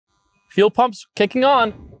Fuel pump's kicking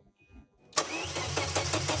on.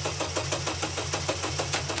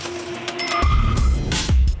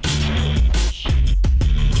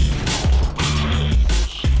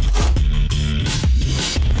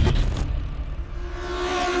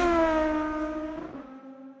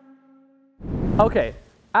 Okay,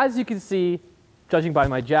 as you can see, judging by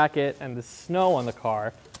my jacket and the snow on the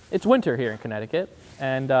car, it's winter here in Connecticut.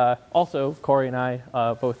 And also, Corey and I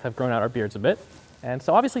both have grown out our beards a bit. And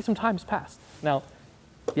so obviously some time's passed. Now,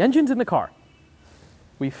 the engine's in the car.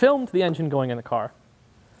 We filmed the engine going in the car,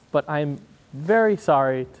 but I'm very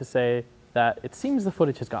sorry to say that it seems the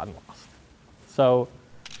footage has gotten lost. So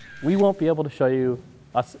we won't be able to show you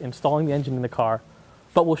us installing the engine in the car,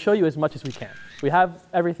 but we'll show you as much as we can. We have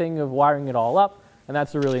everything of wiring it all up, and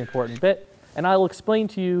that's a really important bit. And I will explain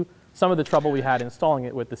to you some of the trouble we had installing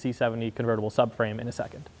it with the C70 convertible subframe in a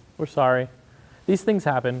second. We're sorry. These things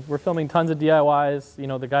happen. We're filming tons of DIYs. You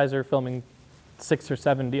know, the guys are filming 6 or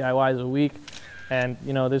 7 DIYs a week, and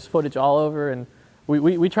you know, there's footage all over, and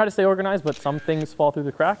we try to stay organized, but some things fall through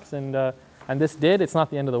the cracks, and this did. It's not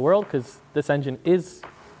the end of the world, because this engine is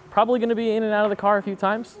probably going to be in and out of the car a few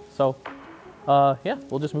times. So yeah,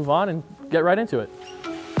 we'll just move on and get right into it.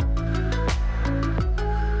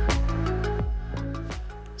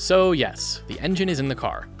 So yes, the engine is in the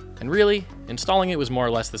car, and really, installing it was more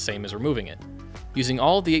or less the same as removing it. Using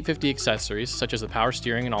all of the 850 accessories, such as the power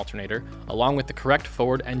steering and alternator, along with the correct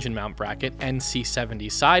forward engine mount bracket and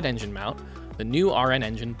C70 side engine mount, the new RN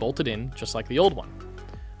engine bolted in just like the old one.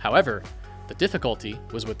 However, the difficulty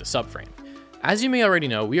was with the subframe. As you may already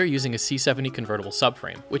know, we are using a C70 convertible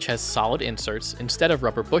subframe, which has solid inserts instead of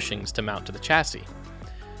rubber bushings to mount to the chassis.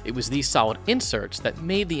 It was these solid inserts that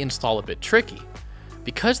made the install a bit tricky.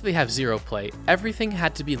 Because they have zero play, everything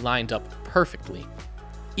had to be lined up perfectly.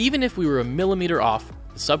 Even if we were a millimeter off,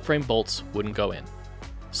 the subframe bolts wouldn't go in.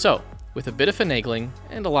 So, with a bit of finagling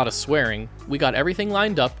and a lot of swearing, we got everything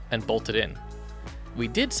lined up and bolted in. We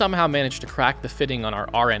did somehow manage to crack the fitting on our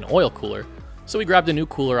RN oil cooler, so we grabbed a new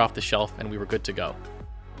cooler off the shelf and we were good to go.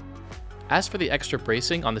 As for the extra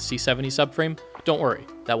bracing on the C70 subframe, don't worry,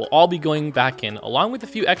 that will all be going back in along with a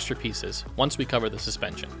few extra pieces once we cover the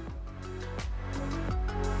suspension.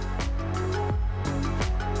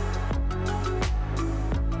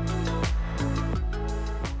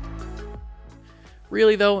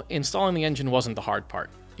 Really though, installing the engine wasn't the hard part.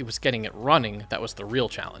 It was getting it running that was the real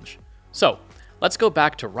challenge. So, let's go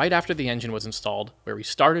back to right after the engine was installed, where we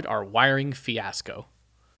started our wiring fiasco.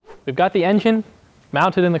 We've got the engine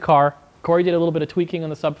mounted in the car. Corey did a little bit of tweaking on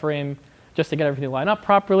the subframe just to get everything lined up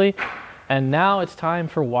properly. And now it's time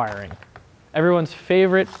for wiring. Everyone's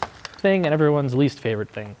favorite thing and everyone's least favorite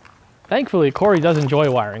thing. Thankfully, Corey does enjoy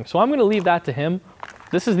wiring, so I'm going to leave that to him.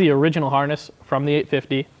 This is the original harness from the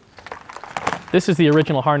 850. This is the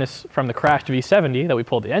original harness from the crashed V70 that we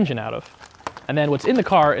pulled the engine out of. And then what's in the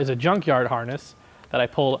car is a junkyard harness that I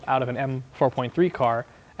pulled out of an M4.3 car,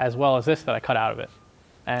 as well as this that I cut out of it.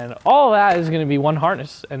 And all of that is going to be one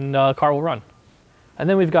harness, and the car will run. And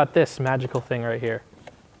then we've got this magical thing right here.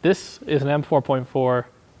 This is an M4.4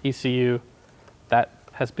 ECU that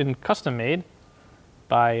has been custom made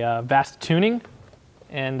by VASTTUNING.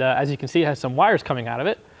 And as you can see, it has some wires coming out of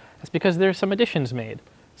it. That's because there's some additions made.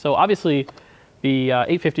 So obviously, the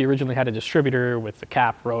 850 originally had a distributor with the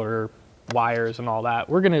cap, rotor, wires, and all that.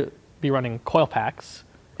 We're going to be running coil packs,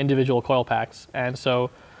 individual coil packs. And so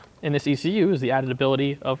in this ECU is the added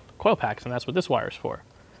ability of coil packs, and that's what this wire is for.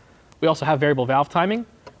 We also have variable valve timing,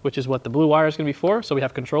 which is what the blue wire is going to be for. So we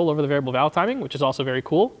have control over the variable valve timing, which is also very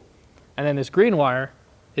cool. And then this green wire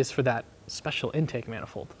is for that special intake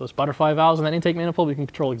manifold. Those butterfly valves in that intake manifold, we can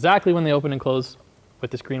control exactly when they open and close with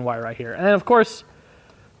this green wire right here. And then of course,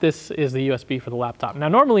 this is the USB for the laptop. Now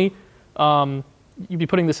normally, you'd be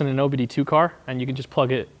putting this in an OBD2 car, and you can just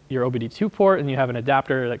plug it your OBD2 port, and you have an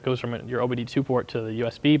adapter that goes from your OBD2 port to the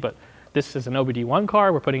USB, but this is an OBD1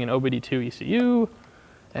 car. We're putting an OBD2 ECU,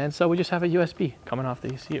 and so we just have a USB coming off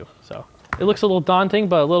the ECU. So it looks a little daunting,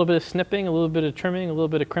 but a little bit of snipping, a little bit of trimming, a little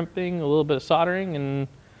bit of crimping, a little bit of soldering, and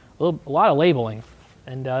a lot of labeling,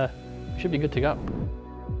 and should be good to go.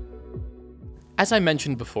 As I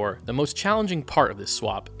mentioned before, the most challenging part of this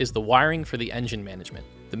swap is the wiring for the engine management.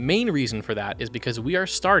 The main reason for that is because we are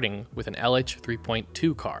starting with an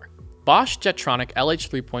LH3.2 car. Bosch Jetronic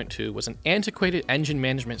LH3.2 was an antiquated engine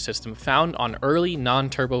management system found on early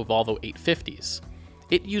non-turbo Volvo 850s.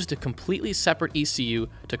 It used a completely separate ECU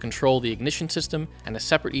to control the ignition system and a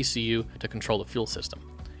separate ECU to control the fuel system.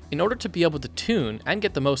 In order to be able to tune and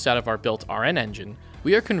get the most out of our built RN engine,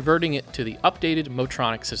 we are converting it to the updated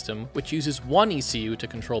Motronic system, which uses one ECU to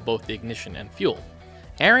control both the ignition and fuel.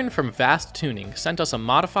 Aaron from VASTTUNING sent us a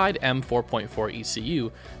modified M4.4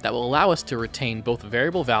 ECU that will allow us to retain both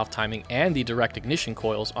variable valve timing and the direct ignition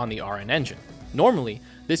coils on the RN engine. Normally,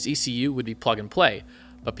 this ECU would be plug and play,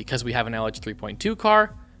 but because we have an LH3.2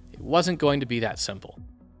 car, it wasn't going to be that simple.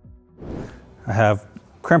 I have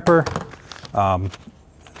crimper,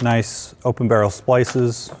 nice open barrel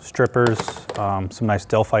splices, strippers, some nice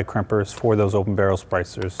Delphi crimpers for those open barrel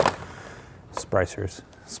splicers.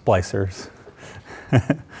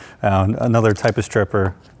 Another type of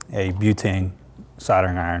stripper, a butane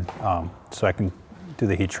soldering iron, so I can do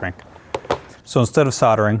the heat shrink. So instead of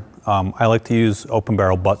soldering, I like to use open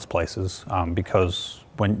barrel butt splices because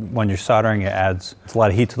when you're soldering, it adds a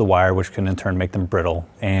lot of heat to the wire, which can in turn make them brittle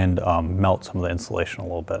and melt some of the insulation a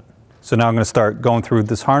little bit. So now I'm going to start going through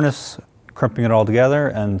this harness, crimping it all together,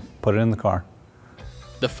 and put it in the car.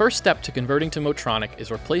 The first step to converting to Motronic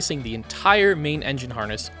is replacing the entire main engine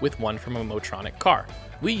harness with one from a Motronic car.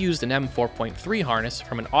 We used an M4.3 harness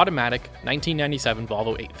from an automatic 1997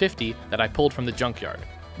 Volvo 850 that I pulled from the junkyard.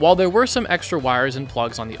 While there were some extra wires and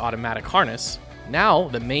plugs on the automatic harness, now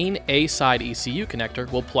the main A-side ECU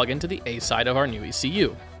connector will plug into the A-side of our new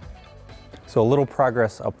ECU. So a little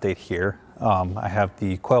progress update here. I have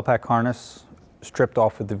the coil pack harness stripped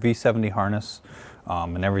off with the V70 harness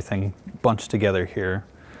and everything bunched together here.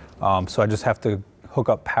 So I just have to hook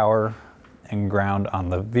up power and ground on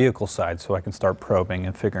the vehicle side so I can start probing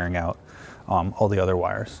and figuring out all the other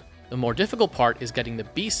wires. The more difficult part is getting the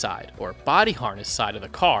B-side, or body harness side of the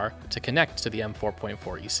car, to connect to the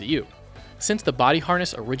M4.4 ECU. Since the body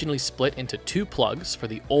harness originally split into two plugs for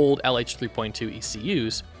the old LH3.2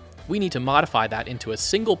 ECUs, we need to modify that into a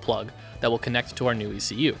single plug that will connect to our new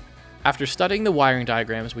ECU. After studying the wiring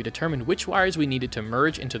diagrams, we determined which wires we needed to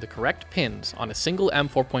merge into the correct pins on a single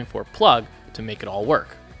M4.4 plug to make it all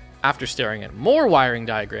work. After staring at more wiring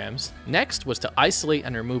diagrams, next was to isolate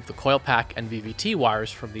and remove the coil pack and VVT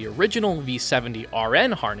wires from the original V70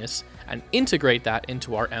 RN harness and integrate that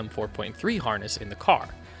into our M4.3 harness in the car.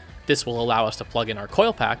 This will allow us to plug in our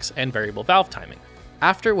coil packs and variable valve timing.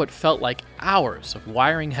 After what felt like hours of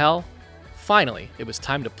wiring hell, finally it was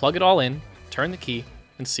time to plug it all in, turn the key,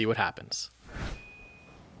 and see what happens.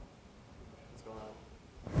 What's going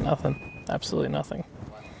on? Nothing. Absolutely nothing.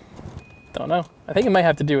 Don't know. I think it might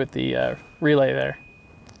have to do with the relay there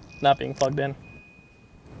not being plugged in.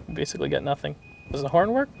 You basically get nothing. Does the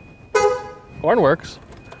horn work? Horn works.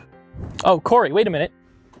 Oh, Corey, wait a minute.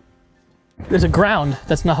 There's a ground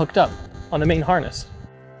that's not hooked up on the main harness.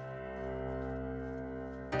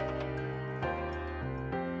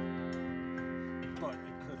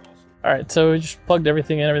 All right, so we just plugged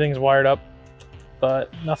everything in, everything's wired up,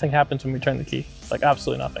 but nothing happens when we turn the key. Like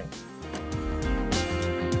absolutely nothing.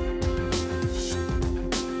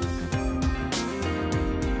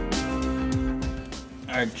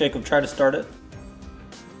 All right, Jacob, try to start it.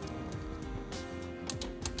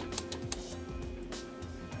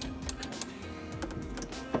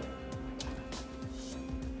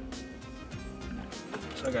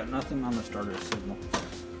 So I got nothing on the starter signal.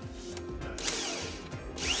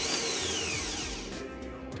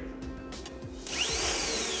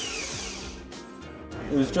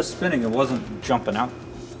 It was just spinning, it wasn't jumping out.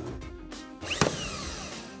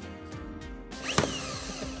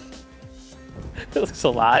 It looks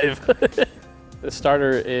alive. The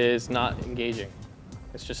starter is not engaging.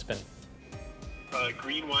 It's just spinning.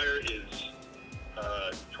 Green wire is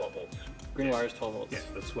 12 volts. Green wire is 12 volts. Yeah,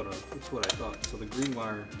 that's what I thought. So the green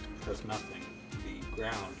wire has nothing. The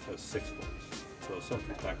ground has 6 volts. So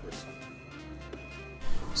something's backwards.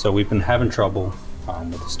 So we've been having trouble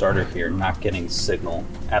with the starter here, not getting signal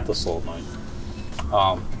at the solenoid.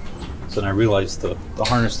 So then I realized the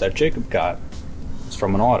harness that Jacob got is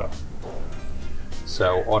from an auto.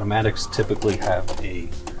 So automatics typically have a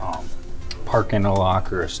park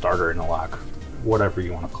interlock or a starter interlock, whatever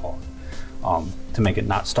you want to call it, to make it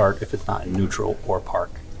not start if it's not in neutral or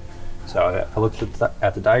park. So I looked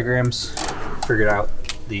at the diagrams, figured out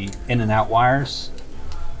the in and out wires,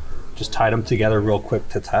 just tied them together real quick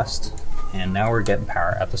to test, and now we're getting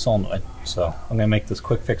power at the solenoid. So I'm gonna make this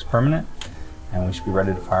quick fix permanent, and we should be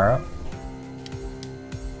ready to fire up.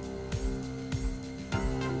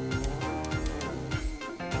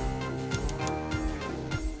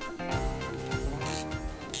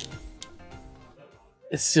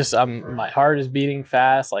 It's just, my heart is beating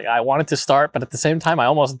fast. Like I want it to start, but at the same time, I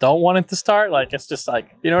almost don't want it to start. Like, it's just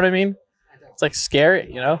like, you know what I mean? It's like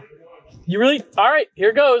scary, you know? You really, all right,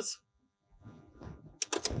 here goes.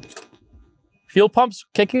 Fuel pumps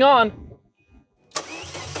kicking on.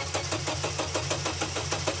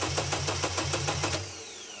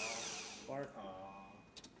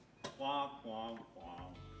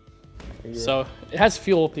 So it has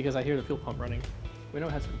fuel because I hear the fuel pump running. We know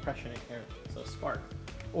it has compression in here, so spark.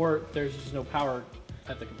 Or there's just no power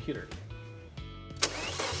at the computer.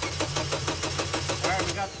 All right,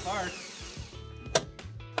 we got spark.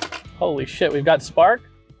 Holy shit, we've got spark?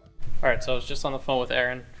 All right, so I was just on the phone with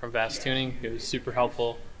Aaron from VASTTUNING. He was super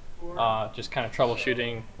helpful, just kind of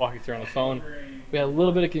troubleshooting, walking through on the phone. We had a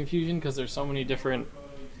little bit of confusion because there's so many different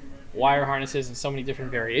wire harnesses and so many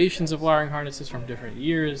different variations of wiring harnesses from different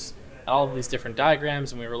years, all of these different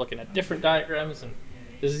diagrams, and we were looking at different diagrams, and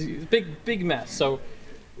this is a big mess. So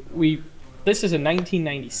this is a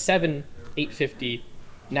 1997 850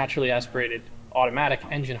 naturally aspirated automatic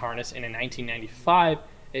engine harness in a 1995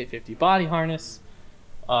 850 body harness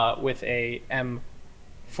with a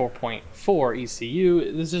M4.4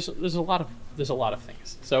 ECU. There's a lot of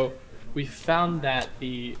things. So we found that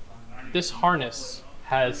this harness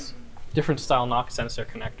has different style knock sensor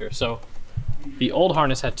connector. So the old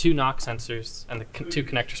harness had 2 knock sensors and the 2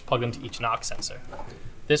 connectors plugged into each knock sensor.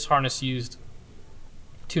 This harness used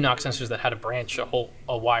 2 knock sensors that had a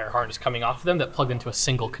wire harness coming off of them that plugged into a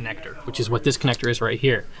single connector, which is what this connector is right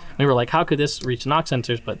here. And we were like, how could this reach knock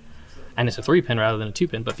sensors, and it's a 3-pin rather than a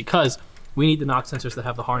 2-pin? But because we need the knock sensors that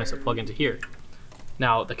have the harness that plug into here.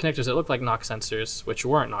 Now, the connectors that look like knock sensors, which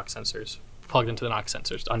weren't knock sensors, plugged into the knock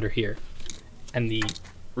sensors under here. And the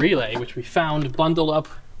relay, which we found bundled up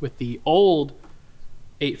with the old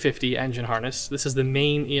 850 engine harness, this is the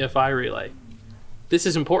main EFI relay. This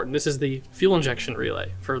is important. This is the fuel injection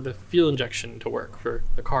relay for the fuel injection to work, for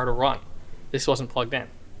the car to run. This wasn't plugged in.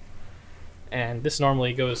 And this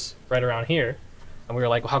normally goes right around here. And we were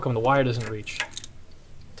like, well, how come the wire doesn't reach?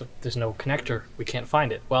 There's no connector. We can't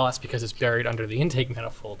find it. Well, that's because it's buried under the intake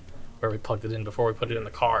manifold where we plugged it in before we put it in the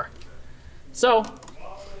car. So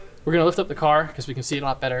we're going to lift up the car because we can see it a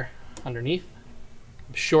lot better underneath.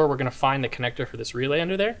 I'm sure we're going to find the connector for this relay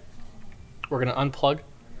under there. We're going to unplug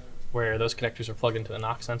where those connectors are plugged into the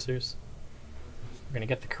knock sensors. We're going to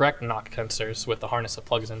get the correct knock sensors with the harness that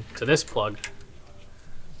plugs into this plug,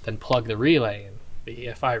 then plug the relay in, the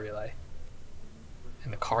EFI relay,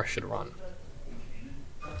 and the car should run.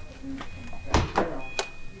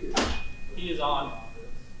 He is on.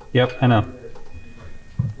 Yep, I know.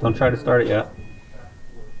 Don't try to start it yet.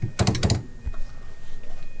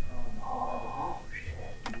 Oh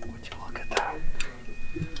shit, would you look at that?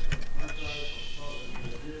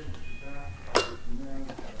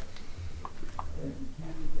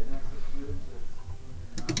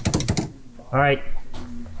 All right,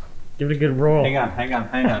 give it a good roll. Hang on.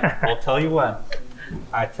 I'll tell you when.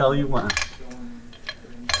 I tell you when.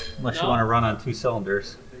 Unless you want to run on 2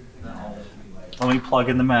 cylinders. Let me plug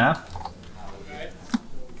in the map.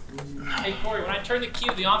 Hey Corey, when I turn the key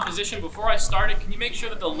to the on position before I start it, can you make sure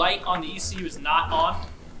that the light on the ECU is not on?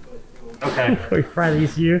 Okay. We fry the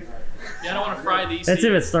ECU. Yeah, I don't want to fry the ECU. That's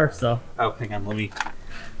if it starts though. Oh, hang on. Let me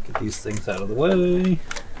get these things out of the way.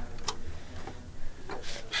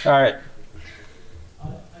 All right. I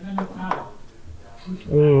got no power.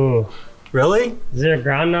 Ooh. Really? Is there a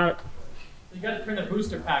ground nut? You got to turn the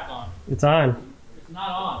booster pack on. It's on. It's not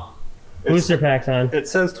on. Booster pack's on. It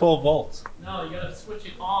says 12 volts. No, you got to switch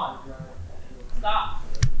it on. Stop.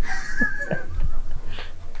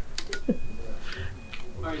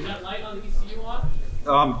 Alright, is that light on the ECU on?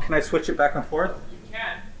 Can I switch it back and forth? You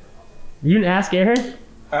can. You didn't ask Aaron?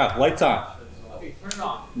 Ah, lights on. Okay, turn it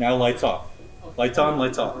on. Now lights off. Lights on,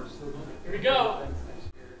 lights off. Here we go.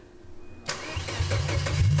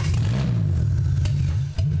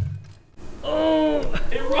 Oh!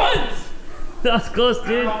 It runs! That was close,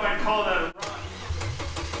 dude. I don't know if I call that a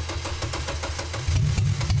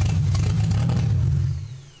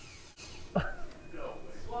run.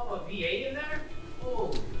 Swap a V8 in there?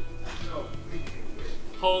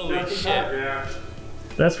 Holy shit. Yeah.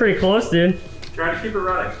 That's pretty close, dude. Try to keep it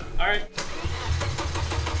running. Alright.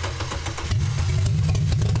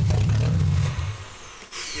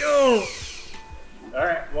 Yo!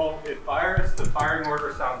 Alright, well, it fires. The firing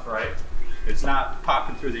order sounds right. It's not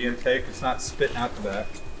popping through the intake. It's not spitting out the back.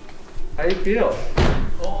 How do you feel?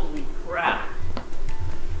 Holy crap.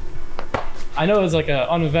 I know it's like an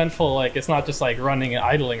uneventful, like it's not just like running and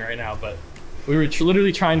idling right now, but we were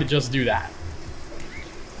literally trying to just do that.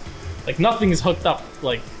 Like nothing is hooked up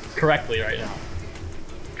like correctly right now.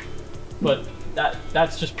 But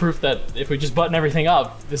that's just proof that if we just button everything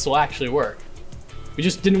up, this will actually work. We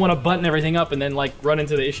just didn't want to button everything up and then like run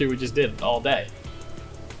into the issue we just did all day.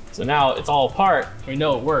 So now it's all apart, we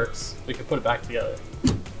know it works, we can put it back together.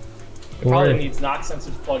 It probably needs knock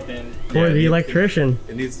sensors plugged in. Or the electrician.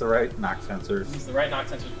 It needs the right knock sensors. It needs the right knock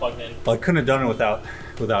sensors plugged in. Well, I couldn't have done it without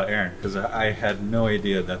Aaron, because I had no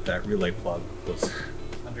idea that relay plug was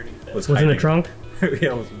Underneath was in the hiding. trunk? Yeah,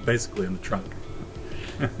 it was basically in the trunk.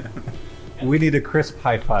 We need a crisp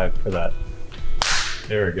high five for that.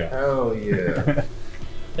 There we go. Hell yeah.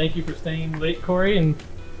 Thank you for staying late, Corey, and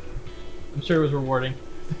I'm sure it was rewarding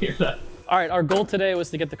to hear that. All right, our goal today was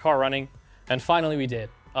to get the car running, and finally we did.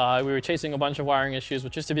 We were chasing a bunch of wiring issues,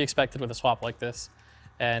 which is to be expected with a swap like this,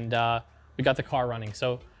 and we got the car running.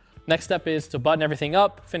 So next step is to button everything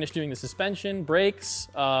up, finish doing the suspension, brakes,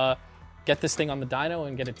 get this thing on the dyno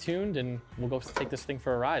and get it tuned, and we'll go take this thing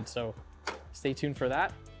for a ride. So stay tuned for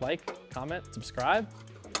that. Like, comment, subscribe,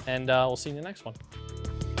 and we'll see you in the next one.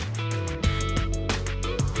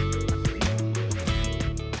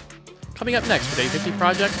 Coming up next with the 850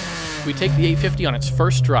 project, we take the 850 on its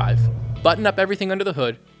first drive, button up everything under the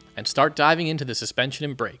hood, and start diving into the suspension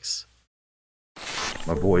and brakes.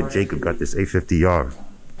 My boy Jacob got this 850R.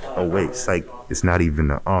 Oh wait, psych, it's not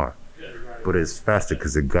even an R. But it's faster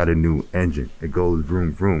because it got a new engine. It goes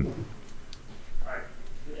vroom vroom.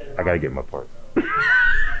 I gotta get my part.